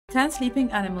10 sleeping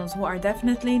animals who are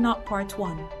definitely not part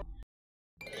 1.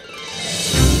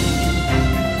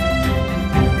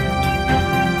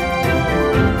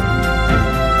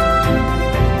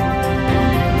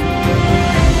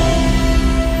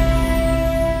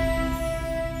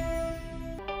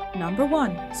 Number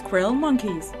 1. Squirrel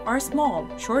monkeys are small,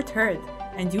 short-haired,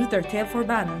 and use their tail for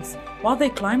balance, while they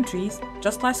climb trees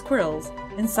just like squirrels.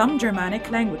 In some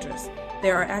Germanic languages, they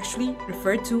are actually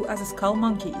referred to as a skull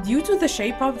monkey due to the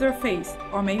shape of their face,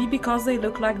 or maybe because they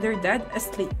look like they're dead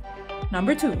asleep.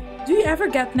 Number 2. Do you ever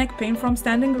get neck pain from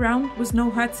standing around with no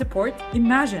head support?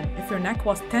 Imagine if your neck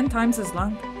was 10 times as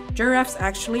long. Giraffes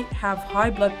actually have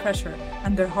high blood pressure,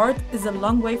 and their heart is a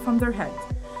long way from their head.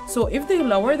 So if they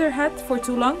lower their head for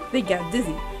too long, they get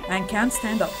dizzy and can't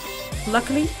stand up.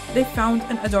 Luckily, they found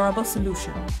an adorable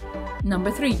solution. Number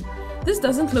 3. This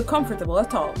doesn't look comfortable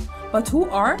at all, but who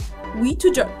are we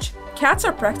to judge? Cats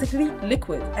are practically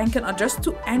liquid and can adjust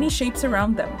to any shapes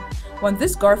around them. When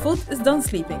this Garfield is done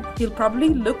sleeping, he'll probably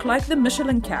look like the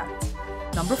Michelin cat.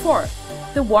 Number 4.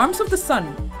 The warmth of the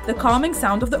sun, the calming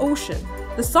sound of the ocean,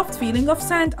 the soft feeling of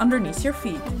sand underneath your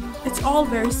feet. It's all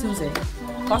very soothing.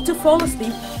 But to fall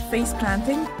asleep face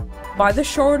planting by the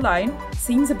shoreline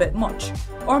seems a bit much.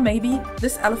 Or maybe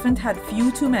this elephant had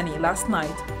few too many last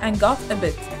night and got a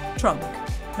bit drunk.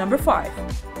 Number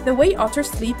 5. The way otters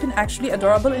sleep is actually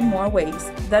adorable in more ways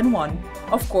than one.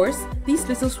 Of course, these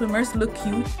little swimmers look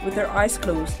cute with their eyes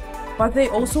closed, but they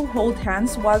also hold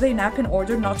hands while they nap in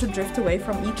order not to drift away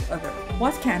from each other.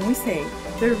 What can we say?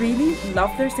 They really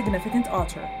love their significant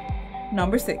other.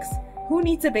 Number 6. Who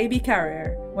needs a baby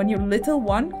carrier when your little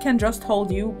one can just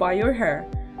hold you by your hair?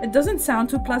 It doesn't sound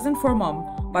too pleasant for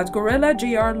mom, but Gorilla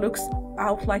JR looks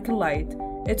out like a light.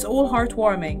 It's all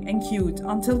heartwarming and cute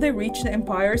until they reach the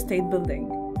Empire State Building.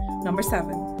 Number 7.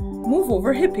 Move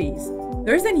over hippies.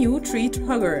 There's a new tree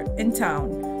hugger in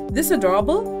town. This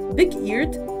adorable,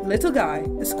 big-eared little guy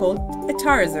is called a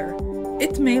tarsier.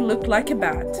 It may look like a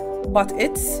bat, but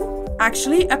it's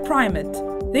actually a primate.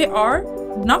 They are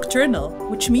nocturnal,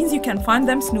 which means you can find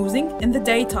them snoozing in the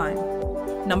daytime.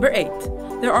 Number 8.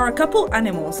 There are a couple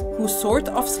animals who sort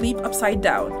of sleep upside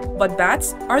down, but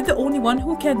bats are the only one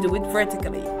who can do it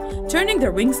vertically, turning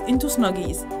their wings into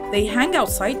snuggies. They hang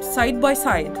outside side by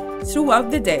side throughout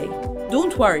the day.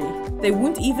 Don't worry, they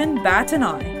won't even bat an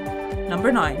eye.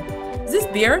 Number 9. This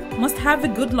bear must have a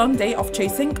good long day of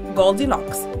chasing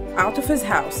Goldilocks out of his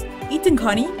house, eating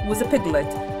honey with a piglet,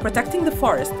 protecting the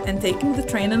forest, and taking the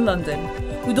train in London.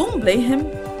 We don't blame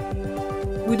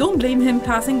him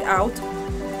passing out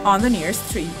on the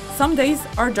nearest tree. Some days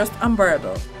are just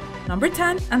unbearable. Number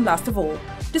 10, and last of all,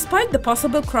 despite the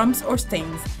possible crumbs or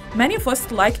stains, many of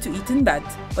us like to eat in bed.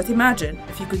 But imagine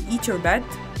if you could eat your bed.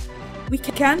 We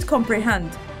can't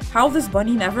comprehend how this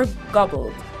bunny never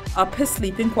gobbled up his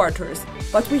sleeping quarters,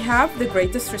 but we have the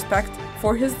greatest respect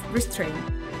for his restraint.